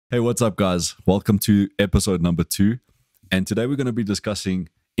Hey, what's up, guys? Welcome to episode number 2. And today we're going to be discussing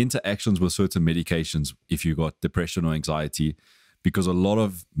interactions with certain medications if you got depression or anxiety, because a lot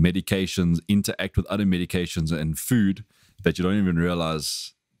of medications interact with other medications and food that you don't even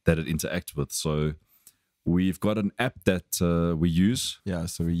realize that it interacts with. So we've got an app that we use. Yeah,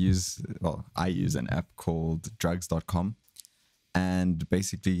 so I use an app called drugs.com. And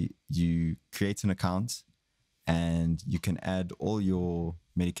basically you create an account and you can add all your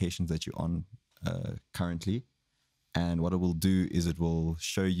medications that you're on currently. And what it will do is it will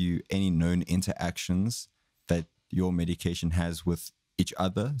show you any known interactions that your medication has with each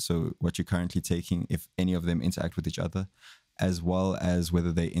other. So what you're currently taking, if any of them interact with each other, as well as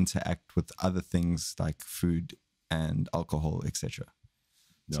whether they interact with other things like food and alcohol, etc.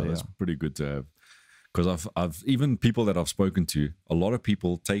 Yeah, so, that's pretty good to have. Because I've even people that I've spoken to, a lot of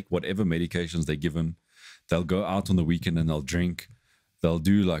people take whatever medications they're given. They'll go out on the weekend and they'll drink. They'll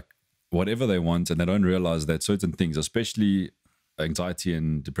do like whatever they want, and they don't realize that certain things, especially anxiety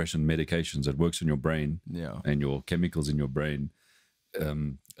and depression medications, that works in your brain and your chemicals in your brain.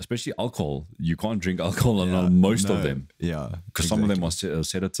 Especially alcohol. You can't drink alcohol on most of them. Yeah. Because some of them are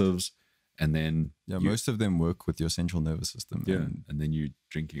sedatives. And then most of them work with your central nervous system. Yeah, and then you're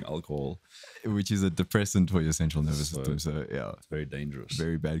drinking alcohol, which is a depressant for your central nervous system. So yeah, it's very dangerous.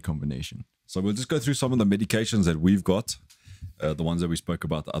 Very bad combination. So we'll just go through some of the medications that we've got, the ones that we spoke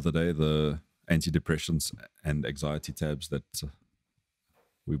about the other day, the antidepressants and anxiety tabs that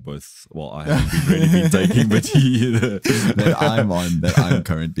we both, well, I haven't been taking, but that I'm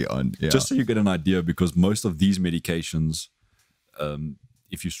currently on. Yeah. Just so you get an idea, because most of these medications,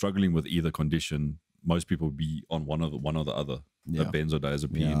 if you're struggling with either condition, most people will be on one or the other. Yeah. The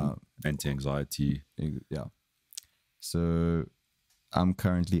benzodiazepine, anti-anxiety. Yeah. So I'm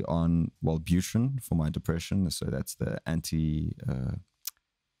currently on Wellbutrin for my depression. So that's the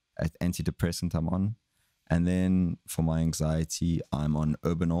antidepressant I'm on. And then for my anxiety, I'm on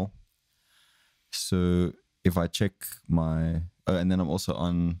Urbanol. So if I check my... and then I'm also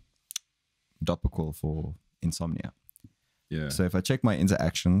on Dopiquil for insomnia. Yeah. So if I check my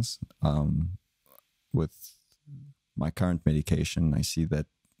interactions with my current medication, I see that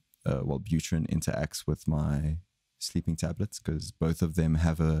Wellbutrin interacts with my sleeping tablets because both of them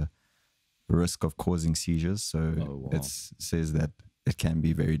have a risk of causing seizures. So it says that it can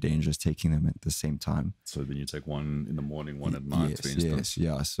be very dangerous taking them at the same time. So then you take one in the morning, one at night, for instance. Yes,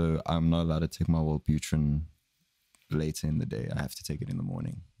 yeah. So I'm not allowed to take my Wellbutrin later in the day. I have to take it in the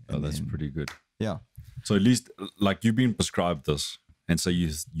morning. Oh, that's pretty good. Yeah. So at least, like, you've been prescribed this, and so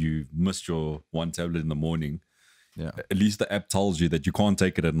you missed your one tablet in the morning. Yeah. At least the app tells you that you can't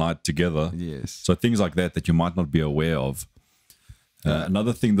take it at night together. Yes. So things like that you might not be aware of.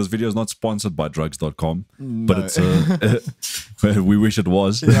 Another thing, this video is not sponsored by drugs.com, but it's we wish it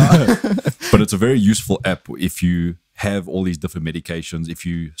was. Yeah. But it's a very useful app if you have all these different medications, if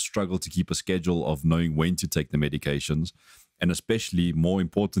you struggle to keep a schedule of knowing when to take the medications, and especially, more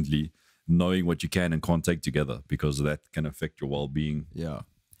importantly, knowing what you can and can't take together, because that can affect your well-being. Yeah.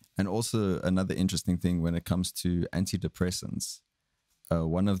 And also another interesting thing when it comes to antidepressants,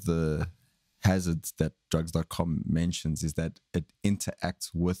 one of the hazards that drugs.com mentions is that it interacts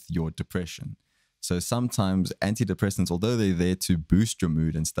with your depression. So sometimes antidepressants, although they're there to boost your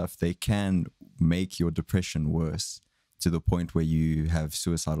mood and stuff, they can make your depression worse to the point where you have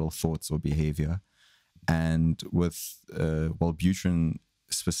suicidal thoughts or behavior. And with Wellbutrin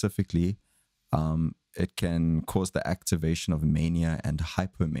specifically, it can cause the activation of mania and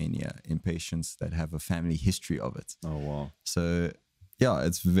hypomania in patients that have a family history of it. Oh, wow. So, yeah,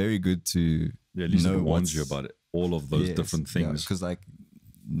 it's very good to at least it warns you about it, all of those different things. Because, like,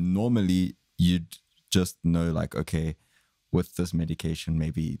 normally you'd just know, like, okay, with this medication,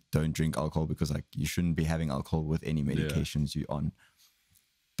 maybe don't drink alcohol because, like, you shouldn't be having alcohol with any medications you're on.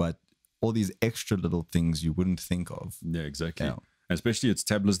 But all these extra little things you wouldn't think of. Yeah, exactly. Yeah. Especially it's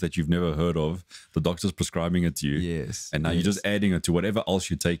tablets that you've never heard of. The doctor's prescribing it to you. Yes. And now you're just adding it to whatever else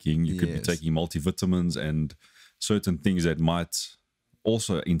you're taking. You could be taking multivitamins and certain things that might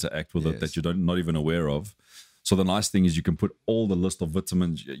also interact with it that you're not even aware of. So the nice thing is you can put all the list of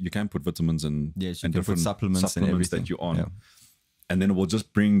vitamins. You can put vitamins and different supplements and everything that you're on. Yeah. And then it will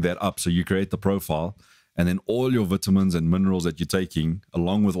just bring that up. So you create the profile, and then all your vitamins and minerals that you're taking,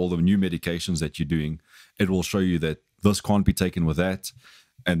 along with all the new medications that you're doing, it will show you that this can't be taken with that.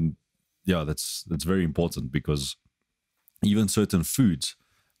 And yeah, that's very important, because even certain foods,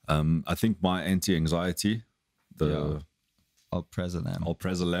 I think my anti-anxiety, Alprazolam.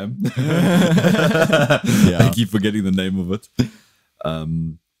 I keep forgetting the name of it.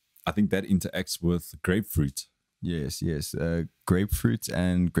 I think that interacts with grapefruit. Yes, yes. Grapefruit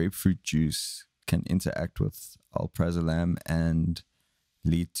and grapefruit juice can interact with alprazolam and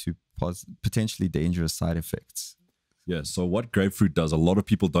lead to potentially dangerous side effects. Yeah. So what grapefruit does, a lot of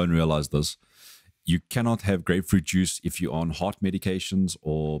people don't realize this. You cannot have grapefruit juice if you're on heart medications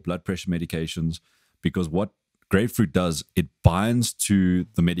or blood pressure medications, because what grapefruit does, it binds to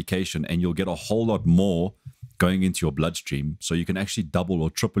the medication and you'll get a whole lot more going into your bloodstream. So you can actually double or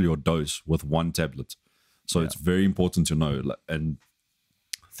triple your dose with one tablet. So it's very important to know. And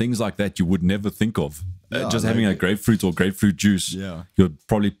things like that you would never think of. Just having a grapefruit or grapefruit juice, you'll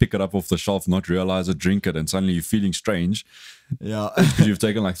probably pick it up off the shelf, not realize it, drink it, and suddenly you're feeling strange. Yeah. Because you've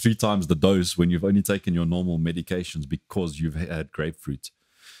taken like 3 times the dose when you've only taken your normal medications because you've had grapefruit.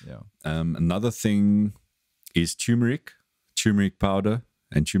 Yeah. Another thing is turmeric powder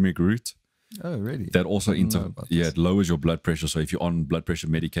and turmeric root. Oh, really? That also it lowers your blood pressure. So if you're on blood pressure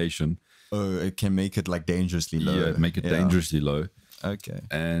medication, it can make it like dangerously low. Yeah, make it dangerously low. Okay.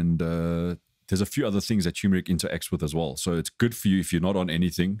 And there's a few other things that turmeric interacts with as well. So it's good for you if you're not on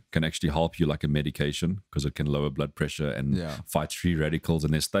anything, can actually help you like a medication because it can lower blood pressure and fight free radicals.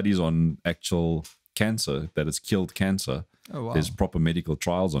 And there's studies on actual cancer that it's killed cancer. Oh, wow. There's proper medical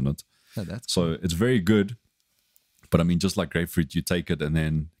trials on it. Oh, that's so it's very good. But I mean, just like grapefruit, you take it and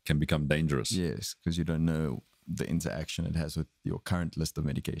then can become dangerous. Yes, because you don't know the interaction it has with your current list of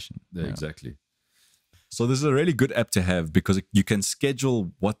medication. Yeah, exactly. So this is a really good app to have because you can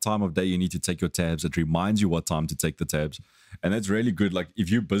schedule what time of day you need to take your tabs. It reminds you what time to take the tabs. And that's really good. Like if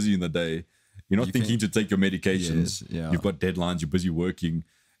you're busy in the day, you're not thinking to take your medications. Yes, You've got deadlines, you're busy working.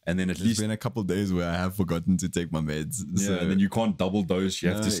 And then There's been a couple of days where I have forgotten to take my meds. Yeah, and then you can't double dose. You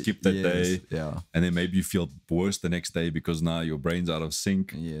have to skip that day. Yeah. And then maybe you feel worse the next day because now your brain's out of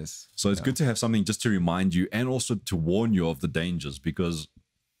sync. Yes. So it's good to have something just to remind you and also to warn you of the dangers, because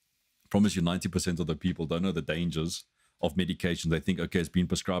I promise you 90% of the people don't know the dangers of medication. They think, okay, it's been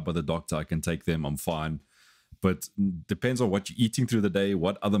prescribed by the doctor, I can take them, I'm fine. But depends on what you're eating through the day,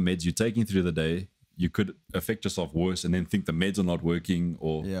 what other meds you're taking through the day. You could affect yourself worse and then think the meds are not working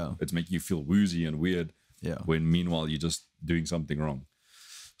or it's making you feel woozy and weird when meanwhile you're just doing something wrong.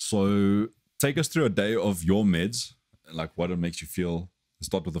 So take us through a day of your meds, like what it makes you feel.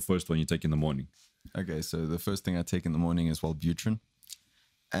 Start with the first one you take in the morning. Okay, so the first thing I take in the morning is Wellbutrin.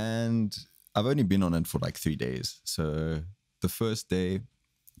 And I've only been on it for like 3 days. So the first day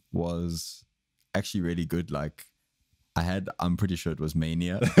was actually really good. Like I'm pretty sure it was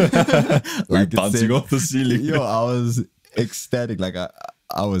mania. Like bouncing off the ceiling. Yo, I was ecstatic. Like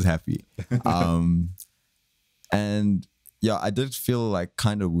I was happy. And yeah, I did feel like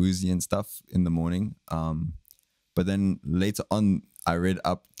kind of woozy and stuff in the morning. But then later on, I read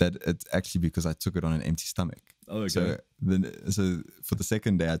up that it's actually because I took it on an empty stomach. Oh, okay. So for the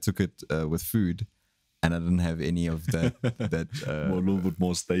second day, I took it with food. And I didn't have any of that. A little bit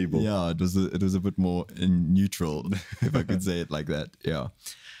more stable. Yeah, it was a bit more neutral, if I could say it like that. Yeah,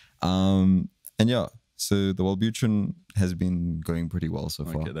 and yeah, so the Wellbutrin has been going pretty well so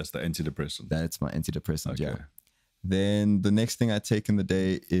far. Okay, that's the antidepressant. That's my antidepressant. Okay. Yeah. Then the next thing I take in the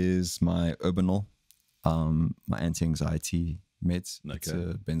day is my Urbanol, my anti-anxiety meds. Okay. It's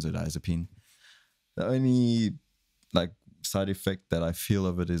a benzodiazepine. The only side effect that I feel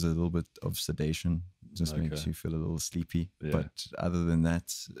of it is a little bit of sedation. Just makes you feel a little sleepy. Yeah. But other than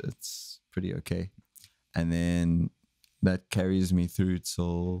that, it's pretty okay. And then that carries me through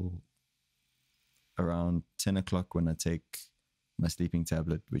till around 10 o'clock when I take my sleeping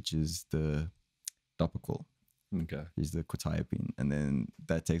tablet, which is the Dopical. Okay. Is the quetiapine. And then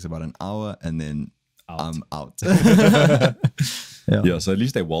that takes about an hour and then I'm out. Yeah, so at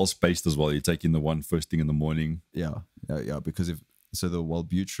least they're well spaced as well. You're taking the one first thing in the morning. Yeah, because the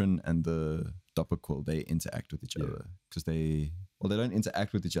Wellbutrin and the Dopical, they interact with each other because they don't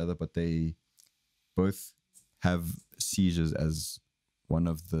interact with each other, but they both have seizures as one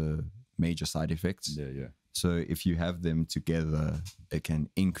of the major side effects. Yeah. So if you have them together, it can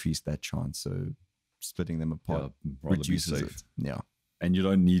increase that chance. So splitting them apart reduces it. Yeah, and you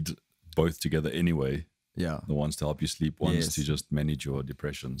don't need both together anyway. Yeah, the ones to help you sleep, ones to just manage your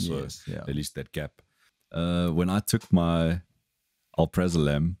depression. So at least that gap. When I took my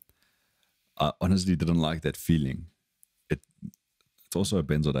alprazolam, I honestly didn't like that feeling. It's also a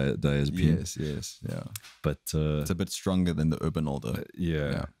benzodiazepine. Yes, yeah. But it's a bit stronger than the Urbanol, though.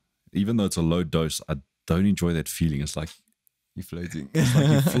 Yeah. Even though it's a low dose, I don't enjoy that feeling. It's like you're floating. It's like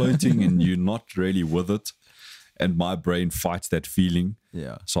you're floating and you're not really with it. And my brain fights that feeling.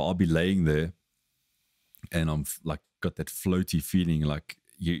 Yeah. So I'll be laying there and I'm like got that floaty feeling, like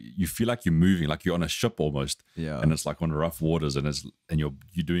you feel like you're moving, like you're on a ship almost. Yeah. And it's like on rough waters and you're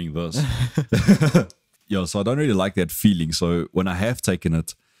doing this. Yeah, so I don't really like that feeling. So when I have taken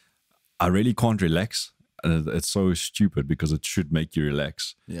it, I really can't relax. And it's so stupid because it should make you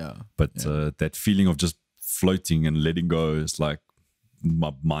relax. Yeah. But that feeling of just floating and letting go is like,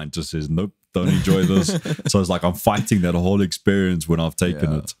 my mind just says, nope, don't enjoy this. So it's like I'm fighting that whole experience when I've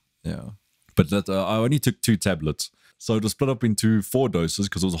taken it. Yeah. But that I only took 2 tablets. So it was split up into 4 doses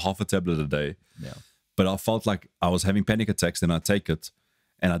because it was half a tablet a day. Yeah. But I felt like I was having panic attacks, then I take it.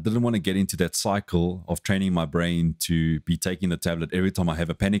 And I didn't want to get into that cycle of training my brain to be taking the tablet every time I have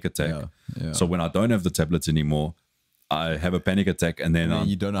a panic attack. Yeah. So when I don't have the tablets anymore, I have a panic attack and then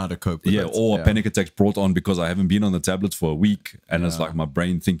you don't know how to cope with it. Or a panic attack's brought on because I haven't been on the tablets for a week. And it's like my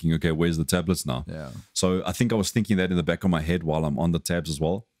brain thinking, okay, where's the tablets now? Yeah. So I think I was thinking that in the back of my head while I'm on the tabs as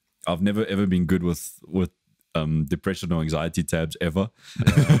well. I've never ever been good with depression or anxiety tabs ever.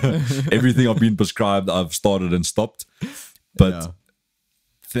 Everything I've been prescribed, I've started and stopped. But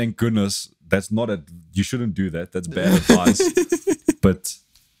thank goodness that's not you shouldn't do that. That's bad advice. But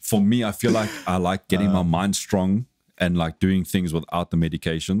for me, I feel like I like getting my mind strong and like doing things without the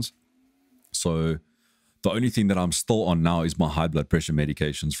medications. So the only thing that I'm still on now is my high blood pressure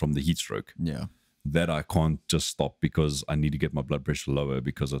medications from the heat stroke. Yeah. That I can't just stop because I need to get my blood pressure lower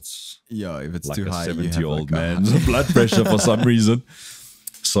because it's if it's like too a high, 70-year-old man's blood pressure for some reason.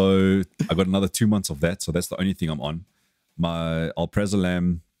 So I got another 2 months of that. So that's the only thing I'm on. My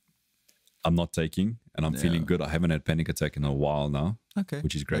alprazolam, I'm not taking, and I'm feeling good. I haven't had panic attack in a while now,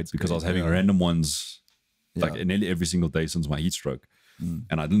 which is great because I was having random ones like nearly every single day since my heat stroke.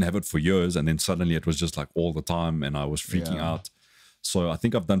 And I didn't have it for years, and then suddenly it was just like all the time, and I was freaking out. So I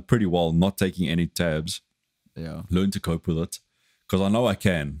think I've done pretty well not taking any tabs. Learn to cope with it because I know I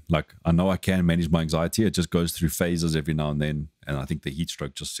can. Like I know I can manage my anxiety. It just goes through phases every now and then, and I think the heat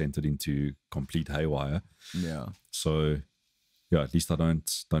stroke just sent it into complete haywire. So at least I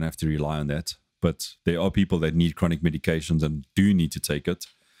don't have to rely on that. But there are people that need chronic medications and do need to take it.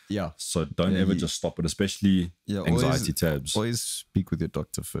 So don't ever just stop it, especially anxiety tabs. Always speak with your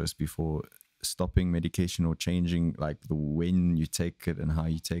doctor first before stopping medication or changing like the when you take it and how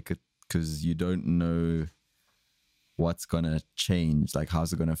you take it, because you don't know what's gonna change, like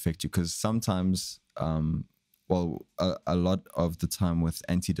how's it gonna affect you. Because sometimes a lot of the time with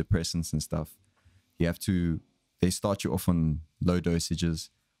antidepressants and stuff, they start you off on low dosages,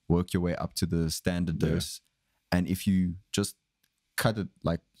 work your way up to the standard dose, and if you just cut it,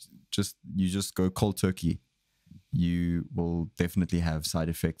 like you just go cold turkey, you will definitely have side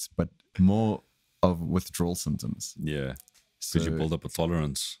effects, but more of withdrawal symptoms. Because you build up a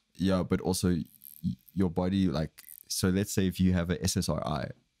tolerance. But also your body, like, so let's say if you have a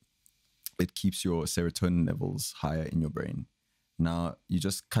SSRI, it keeps your serotonin levels higher in your brain. Now you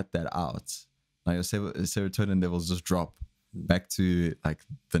just cut that out. Now your serotonin levels just drop back to like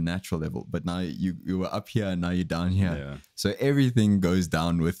the natural level, but now you were up here and now you're down here, so everything goes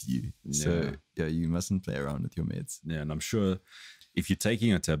down with you. So you mustn't play around with your meds. And I'm sure if you're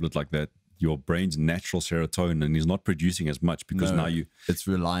taking a tablet like that, your brain's natural serotonin is not producing as much because now it's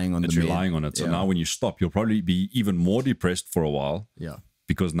relying on it. So now when you stop, you'll probably be even more depressed for a while,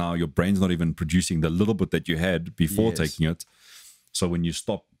 because now your brain's not even producing the little bit that you had before taking it. So when you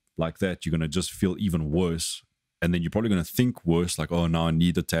stop like that, you're going to just feel even worse. And then you're probably going to think worse, like, oh, now I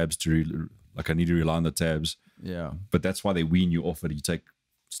need the tabs I need to rely on the tabs. But that's why they wean you off it. You take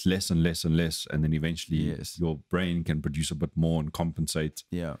less and less and less, and then eventually your brain can produce a bit more and compensate.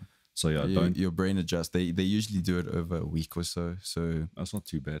 So your brain adjusts. They usually do it over a week or so. So that's not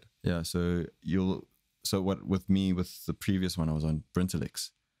too bad. So what with me, with the previous one, I was on Brintalix.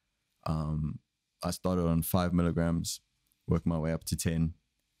 I started on 5 milligrams, worked my way up to 10.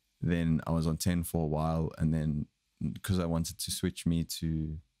 Then I was on 10 for a while, and then because I wanted to switch me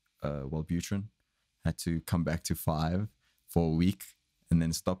to Wellbutrin, had to come back to 5 for a week, and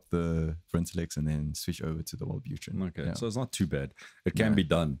then stop the Brintalix and then switch over to the Wellbutrin. Okay, so it's not too bad. It can be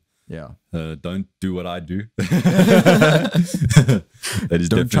done. Don't do what I do. That is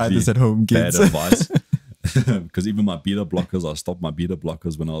don't try this at home, kids. Bad advice. Because even my beta blockers, I stopped my beta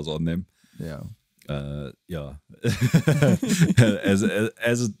blockers when I was on them. As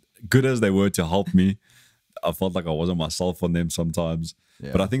good as they were to help me, I felt like I wasn't myself on them sometimes.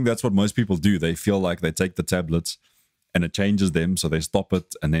 But I think that's what most people do. They feel like they take the tablets and it changes them, so they stop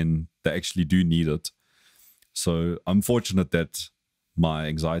it, and then they actually do need it. So I'm fortunate that my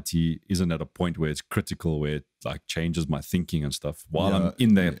anxiety isn't at a point where it's critical, where it like changes my thinking and stuff while I'm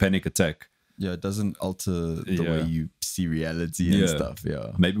in the panic attack. It doesn't alter the way you see reality and stuff.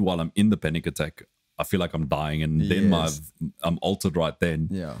 Maybe while I'm in the panic attack, I feel like I'm dying, and then I'm altered right then.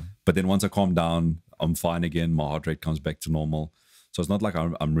 But then once I calm down, I'm fine again. My heart rate comes back to normal. So it's not like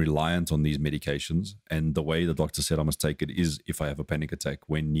I'm reliant on these medications. And the way the doctor said I must take it is if I have a panic attack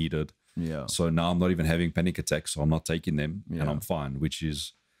when needed. Yeah. So now I'm not even having panic attacks, so I'm not taking them and I'm fine, which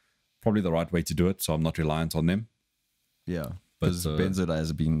is probably the right way to do it. So I'm not reliant on them. Yeah. Because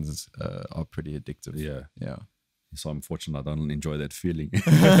benzodiazepines are pretty addictive. Yeah. Yeah. So I'm fortunate I don't enjoy that feeling.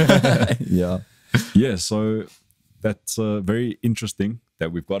 Yeah. Yeah. So that's very interesting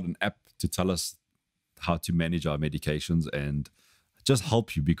that we've got an app to tell us how to manage our medications and just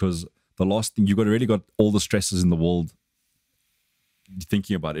help you, because the last thing, really got all the stresses in the world you're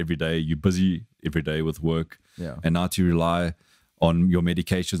thinking about every day. You're busy every day with work. Yeah. And now to rely on your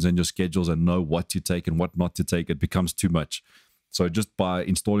medications and your schedules and know what to take and what not to take, it becomes too much. So just by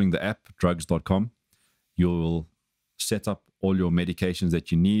installing the app, drugs.com, you'll set up all your medications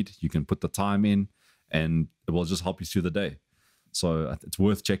that you need. You can put the time in and it will just help you through the day. So it's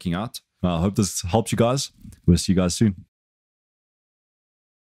worth checking out. I hope this helps you guys. We'll see you guys soon.